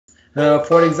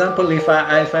For example, if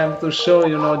I'm to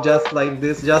show, just like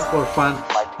this, just for fun.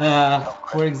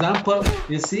 For example,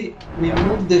 you see, we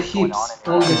move the hips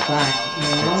all the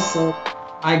time. So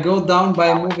I go down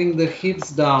by moving the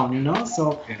hips down.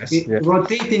 So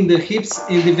rotating the hips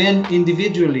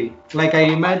individually. Like I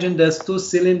imagine there's two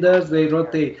cylinders, they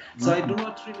rotate. So I do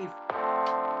not really.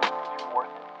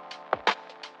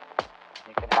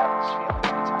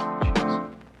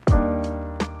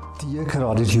 Dear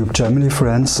Karate-Tube Germany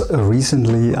friends,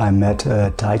 recently I met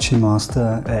a Tai Chi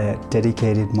master, a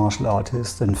dedicated martial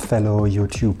artist and fellow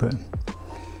YouTuber.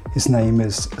 His name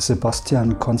is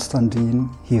Sebastian Constantine.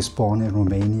 He is born in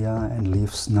Romania and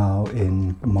lives now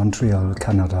in Montreal,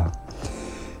 Canada.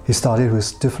 He started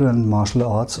with different martial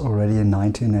arts already in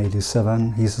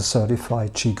 1987. He's a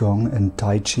certified Qigong and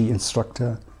Tai Chi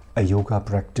instructor, a yoga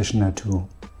practitioner too,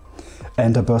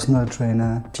 and a personal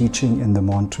trainer teaching in the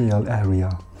Montreal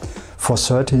area. For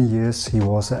 13 years he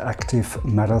was an active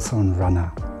marathon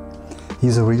runner.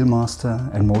 He's a real master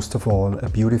and most of all a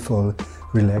beautiful,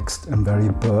 relaxed and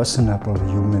very personable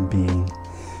human being.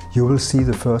 You will see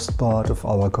the first part of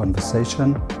our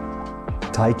conversation,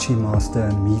 Tai Chi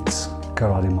master meets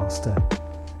Karate master.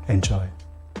 Enjoy.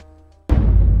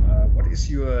 What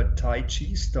is your Tai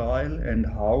Chi style and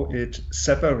how it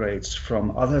separates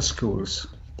from other schools?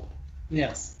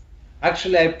 Yes.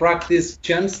 Actually, I practice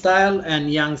Chen style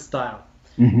and Yang style.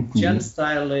 Chen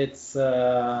style, it's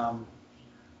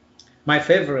my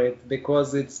favorite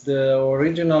because it's the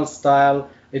original style.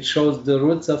 It shows the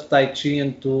roots of Tai Chi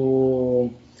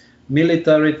into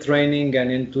military training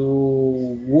and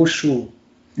into Wushu.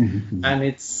 And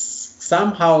it's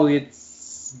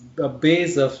a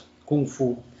base of Kung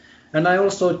Fu. And I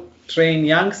also train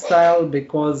Yang style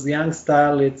because Yang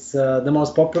style, it's the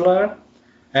most popular.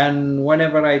 And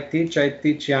whenever I teach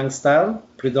Yang style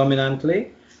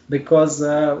predominantly because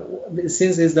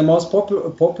since it's the most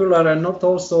popular and not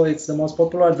also it's the most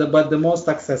popular, but the most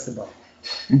accessible.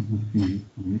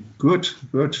 Good.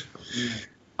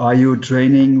 Are you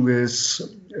training with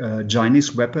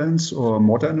Chinese weapons or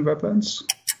modern weapons?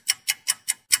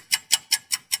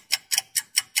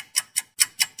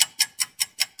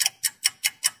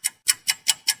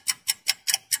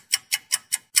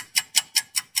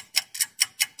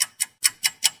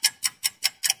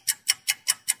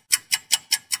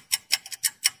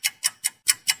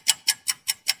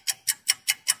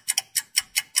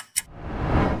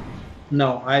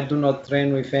 No, I do not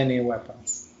train with any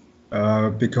weapons.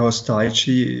 Because Tai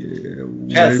Chi,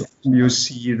 yes. You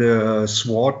see the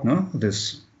sword, no?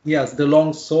 This. Yes, the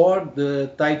long sword, the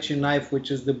Tai Chi knife,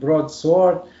 which is the broad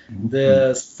sword,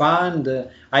 the fan.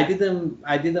 I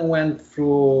didn't went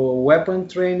through weapon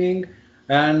training,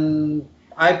 and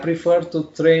I prefer to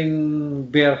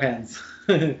train bare hands,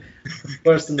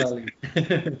 personally.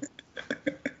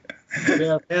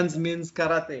 Bare hands means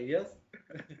karate, yes.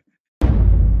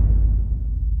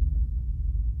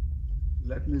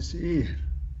 Let me see.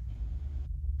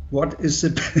 What is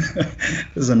it?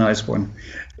 This is a nice one.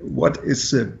 What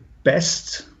is the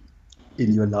best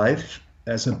in your life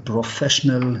as a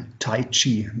professional Tai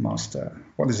Chi master?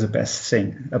 What is the best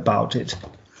thing about it?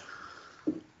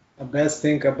 The best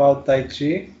thing about Tai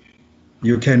Chi?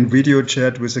 You can video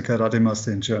chat with a karate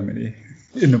master in Germany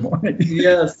in the morning.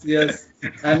 Yes.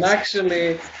 And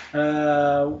actually,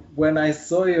 when I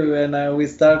saw you and we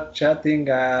start chatting,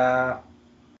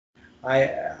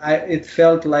 it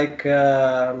felt like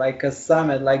a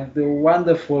summit, like the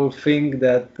wonderful thing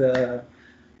that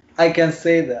I can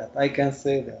say that.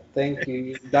 Thank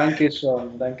you. Danke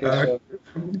schön.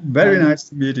 Very nice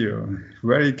to meet you.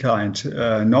 Very kind.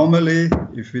 Normally,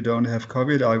 if we don't have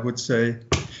COVID, I would say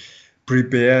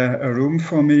prepare a room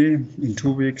for me. In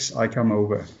 2 weeks, I come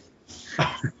over.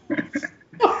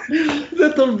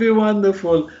 That will be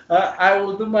wonderful. I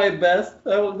will do my best.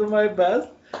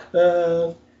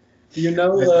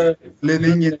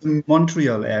 Living in the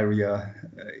Montreal area.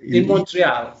 In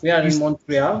Montreal. We are in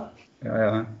Montreal.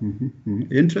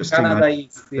 Interesting. Canada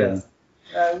East, yes.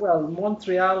 Well,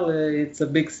 Montreal, it's a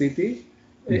big city.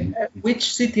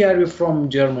 Which city are you from,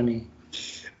 Germany?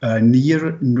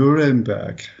 Near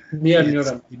Nuremberg.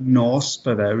 Nuremberg. In North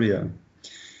Bavaria.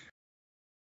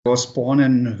 I was born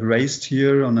and raised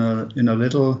here in a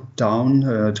little town,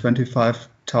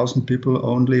 25,000 people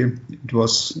only. It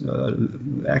was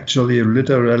actually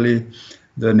literally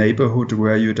the neighborhood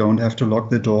where you don't have to lock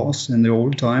the doors in the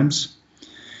old times.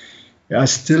 I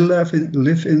still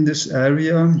live in this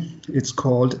area. It's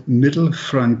called Middle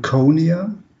Franconia.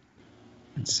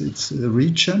 It's a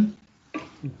region.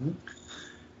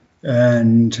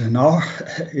 And now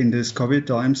in these COVID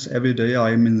times, every day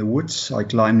I'm in the woods. I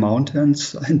climb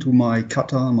mountains. I do my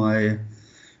kata, my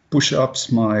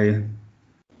push-ups, my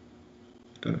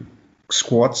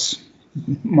squats.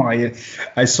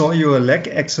 I saw your leg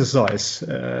exercise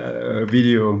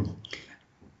video.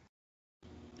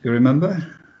 You remember?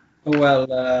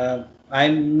 Well, I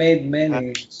made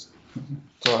many.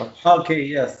 Okay,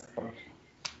 yes.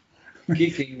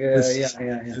 Kicking, yeah.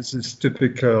 This is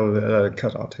typical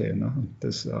karate, no?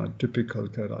 This typical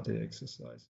karate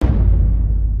exercise.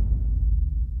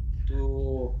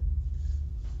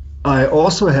 I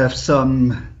also have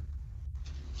some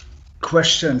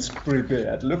questions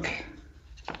prepared. Look.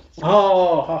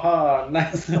 Oh, haha,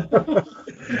 nice.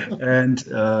 And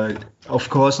of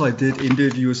course, I did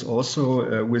interviews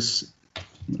also with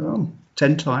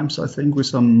 10 times, I think, with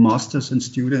some masters and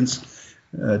students,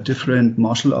 different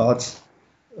martial arts.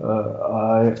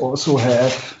 I also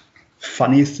have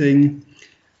funny thing,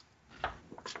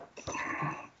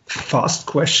 fast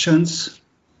questions,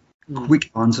 quick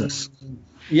answers.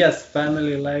 Yes,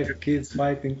 family life, kids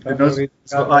fighting.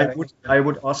 So I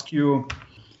would ask you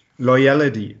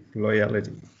loyalty.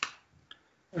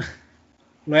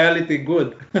 Loyalty,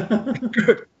 good.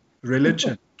 Good.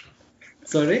 Religion.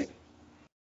 Sorry?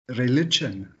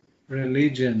 Religion.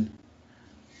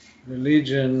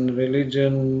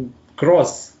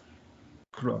 Cross.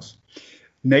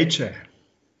 Nature.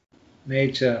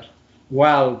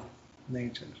 Wild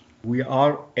nature. We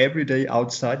are every day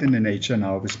outside in the nature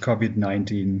now with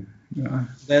COVID-19. Yeah.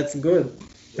 That's good.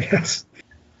 Yes.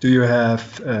 Do you have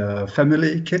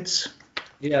family, kids?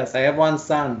 Yes, I have one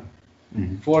son,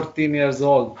 14 years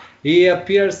old. He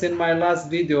appears in my last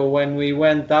video when we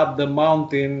went up the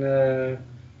mountain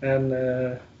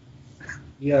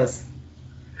yes.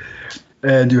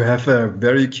 And you have a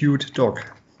very cute dog.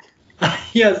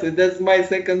 Yes, that's my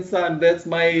second son. That's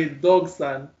my dog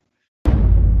son.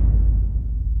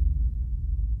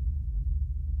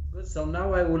 So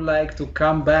now I would like to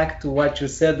come back to what you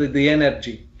said with the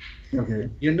energy. Okay.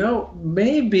 You know,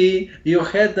 maybe you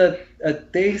had a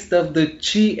taste of the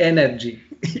chi energy.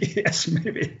 Yes,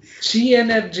 maybe. Chi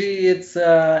energy, it's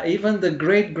even the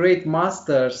great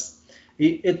masters,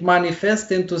 it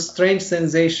manifests into strange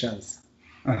sensations.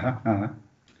 My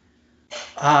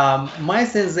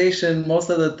sensation most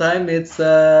of the time, it's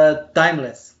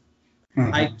timeless.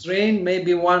 I trained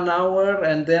maybe 1 hour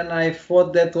and then I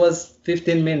thought that was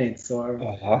 15 minutes or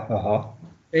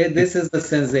this is the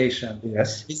sensation.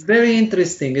 Yes. It's very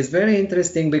interesting. It's very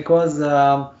interesting because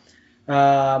well,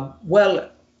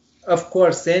 of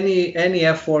course, any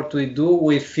effort we do,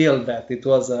 we feel that it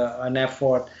was an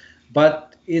effort,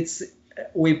 but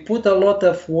we put a lot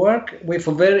of work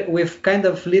with kind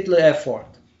of little effort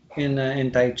in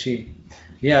Tai Chi.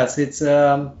 Yes, it's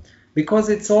because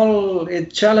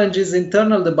it challenges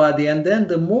internal the body, and then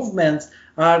the movements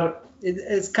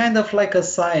it's kind of like a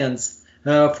science.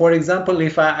 For example,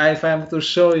 if I'm to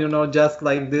show, just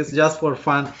like this, just for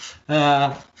fun.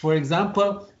 For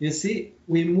example, you see,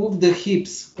 we move the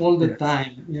hips all the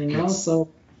time, Yes. So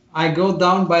I go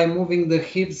down by moving the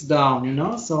hips down,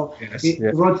 so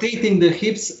rotating the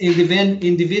hips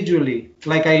individually.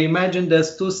 Like I imagine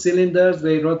there's 2 cylinders,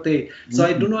 they rotate. So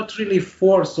I do not really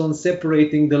force on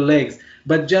separating the legs,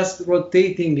 but just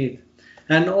rotating it.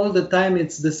 And all the time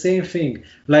it's the same thing.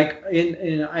 Like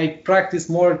I practice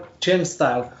more Chen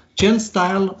style. Chen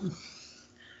style,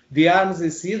 the arms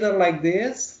is either like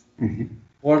this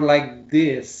or like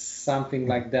this, something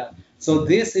like that. So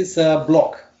this is a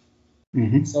block.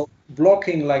 So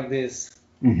blocking like this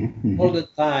all the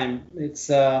time. It's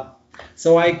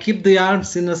so I keep the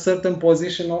arms in a certain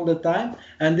position all the time,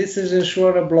 and this is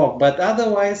ensure a block. But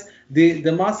otherwise,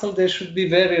 the muscle, they should be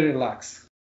very relaxed.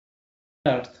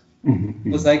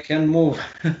 Because I can move.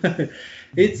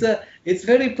 It's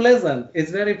very pleasant.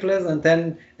 It's very pleasant,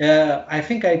 and I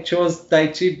think I chose Tai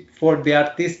Chi for the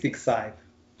artistic side.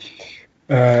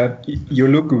 You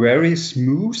look very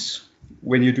smooth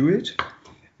when you do it.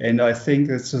 And I think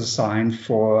it's a sign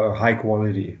for high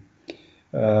quality.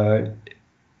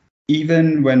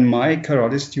 Even when my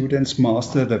karate students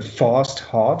master the fast,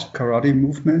 hard karate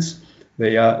movements,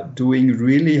 they are doing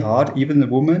really hard, even the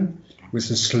women, with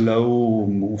the slow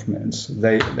movements.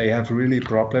 They have really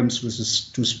problems with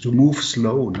to move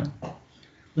slow,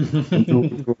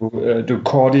 to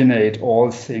coordinate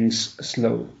all things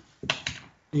slow.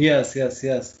 Yes. Yeah.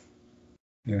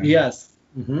 Yes.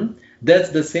 That's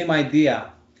the same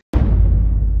idea.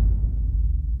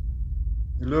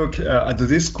 Look, to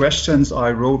these questions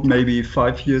I wrote maybe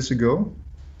 5 years ago.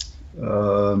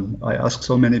 I asked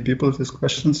so many people these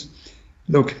questions.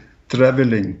 Look,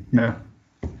 traveling,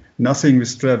 nothing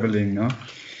with traveling. No?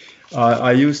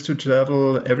 I used to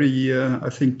travel every year, I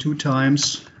think 2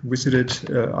 times, visited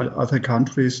other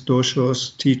countries,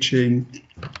 dojos, teaching.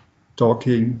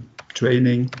 talking,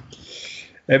 training.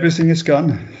 Everything is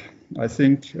gone. I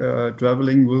think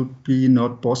traveling will be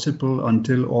not possible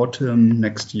until autumn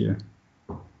next year.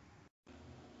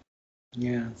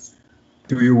 Yes.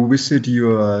 Do you visit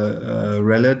your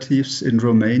relatives in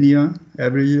Romania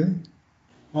every year?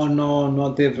 Oh no,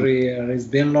 not every year. It's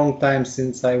been a long time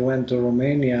since I went to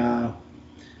Romania.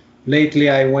 Lately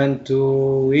I went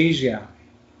to Asia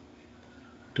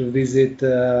to visit,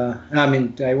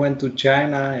 I went to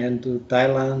China and to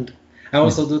Thailand. I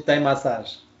also do Thai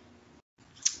massage.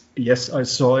 Yes, I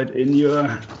saw it in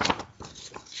your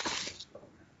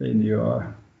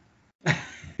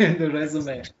The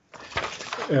resume.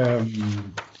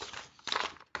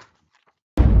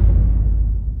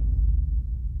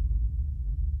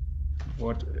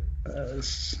 What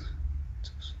else?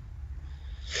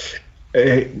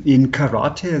 In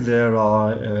karate, there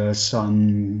are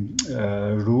some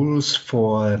rules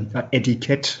for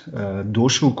etiquette,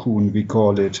 DOJOKUN, we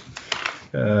call it.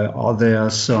 Are there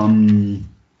some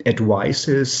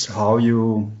advices how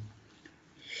you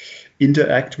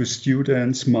interact with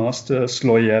students, masters,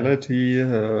 loyalty,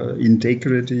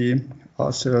 integrity?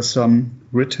 Are there some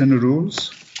written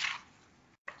rules?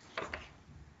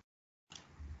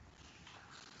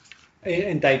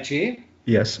 In Tai Chi?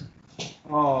 Yes.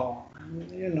 Oh,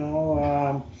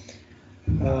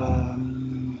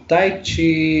 Tai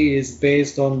Chi is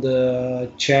based on the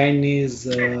Chinese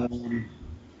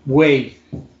way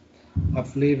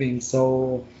of living.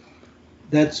 So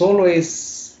that's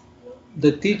always,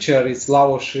 the teacher is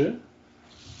Lao Shi.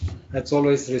 That's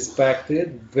always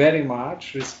respected, very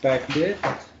much respected.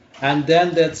 And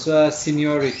then that's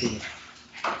seniority.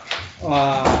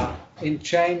 In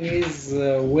Chinese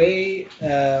way,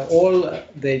 all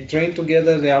they train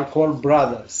together, they are called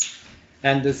brothers.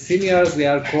 And the seniors, they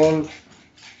are called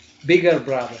bigger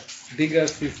brothers, bigger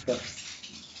sisters.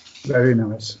 Very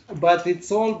nice. But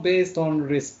it's all based on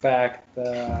respect.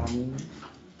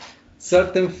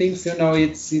 Certain things,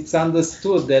 it's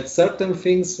understood that certain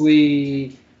things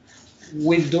we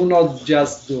do not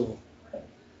just do.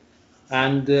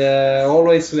 And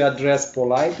always we address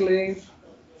politely.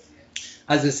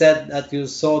 As you said, that you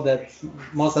saw that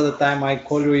most of the time I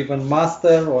call you even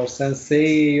master or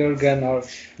sensei, Juergen, or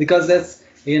because that's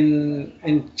in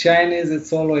Chinese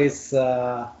it's always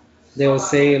they will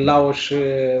say Lao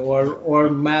Shi or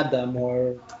madam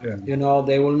or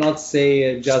they will not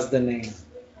say just the name.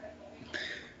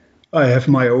 I have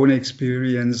my own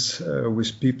experience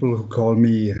with people who call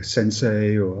me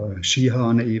sensei or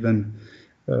shihan even.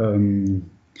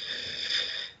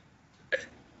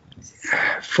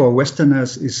 For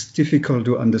Westerners, it's difficult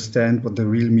to understand what the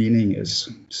real meaning is.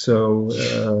 So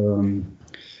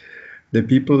the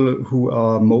people who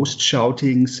are most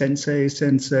shouting "Sensei,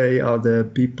 Sensei" are the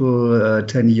people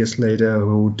 10 years later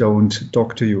who don't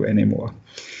talk to you anymore.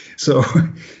 So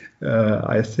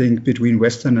I think between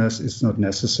Westerners it's not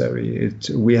necessary.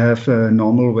 We have a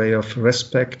normal way of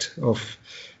respect, of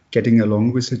getting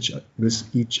along with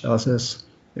each other.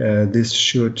 This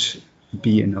should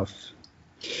be enough.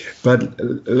 But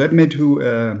let me do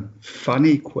a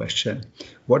funny question.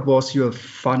 What was your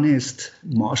funniest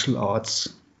martial arts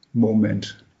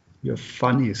moment? Your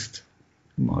funniest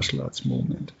martial arts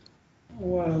moment?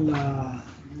 Well,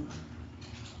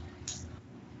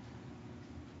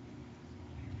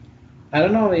 I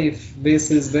don't know if this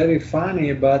is very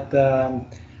funny, but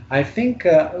I think,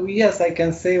 yes, I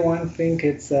can say one thing.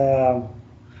 It's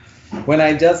when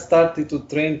I just started to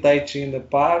train Tai Chi in the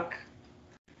park,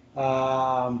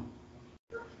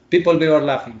 people, they were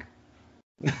laughing.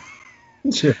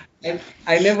 Sure. And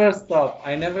I never stopped.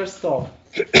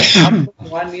 After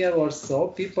 1 year or so,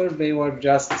 people, they were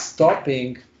just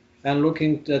stopping and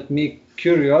looking at me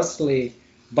curiously,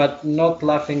 but not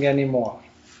laughing anymore.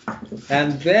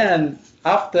 And then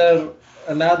after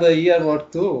another year or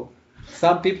two,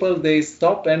 some people, they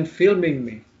stopped and filming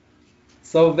me.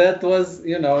 So that was,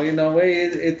 in a way,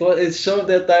 it showed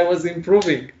that I was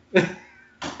improving.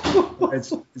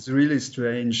 It's really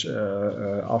strange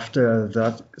after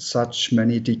that such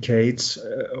many decades.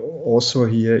 Also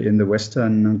here in the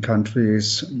Western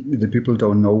countries, the people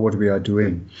don't know what we are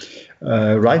doing.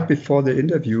 Right before the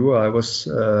interview, I was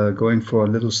going for a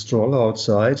little stroll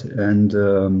outside, and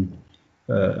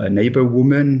a neighbor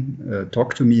woman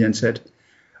talked to me and said,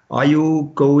 "Are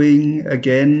you going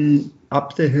again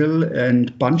up the hill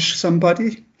and punch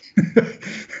somebody?"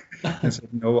 I said,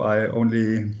 "No, I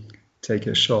only take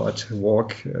a short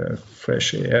walk,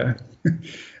 fresh air."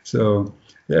 So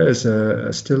there is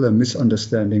still a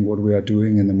misunderstanding what we are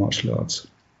doing in the martial arts.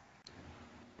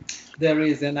 There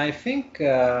is, and I think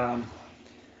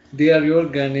dear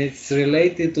Juergen, it's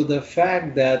related to the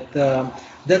fact that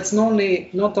that's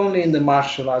not only in the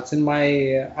martial arts.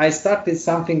 I started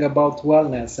something about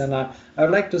wellness, and I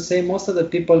would like to say most of the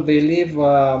people, they live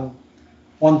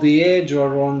on the edge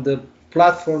or on the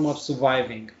platform of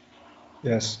surviving.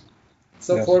 Yes.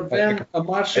 So yes. for them, a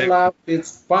martial art,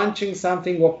 it's punching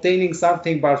something, obtaining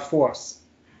something by force.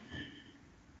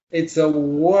 It's a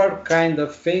war kind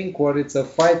of thing, or it's a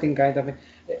fighting kind of thing.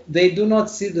 They do not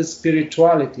see the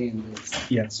spirituality in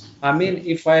this. Yes. I mean,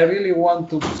 if I really want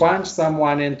to punch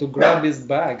someone and to grab his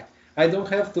bag, I don't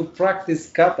have to practice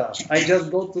kata. I just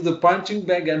go to the punching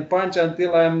bag and punch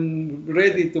until I'm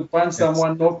ready to punch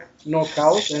someone, knock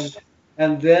out,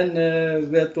 and then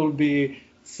that will be.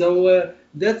 So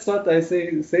that's what I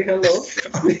say. Say hello.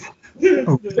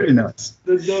 Oh, very nice.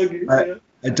 The doggy.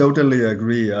 I totally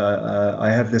agree. I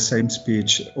have the same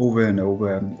speech over and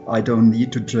over. I don't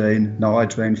need to train. Now I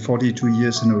train 42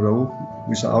 years in a row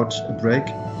without a break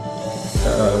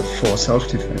for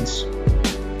self-defense.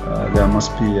 There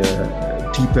must be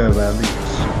deeper values.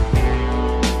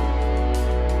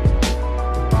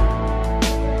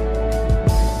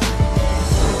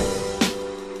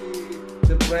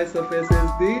 The price of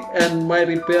SSD, and my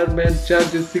repairman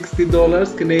charges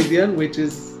 $60 Canadian, which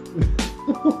is...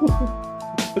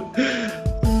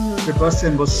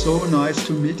 Sebastian, was so nice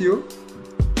to meet you.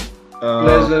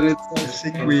 Pleasure. I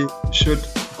think we should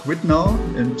quit now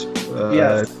and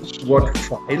yes. What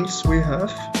files we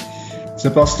have.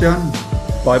 Sebastian,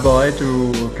 bye-bye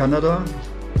to Canada.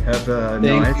 Have a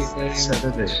nice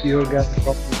Saturday. Juergen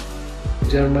from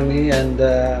Germany, and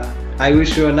I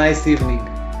wish you a nice evening.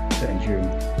 Thank you.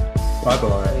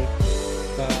 Bye-bye.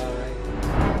 Bye.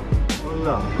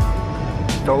 Hola.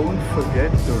 Don't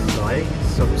forget to like,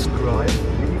 subscribe,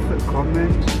 leave a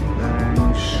comment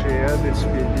and share this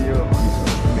video on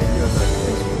social media like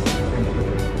Facebook.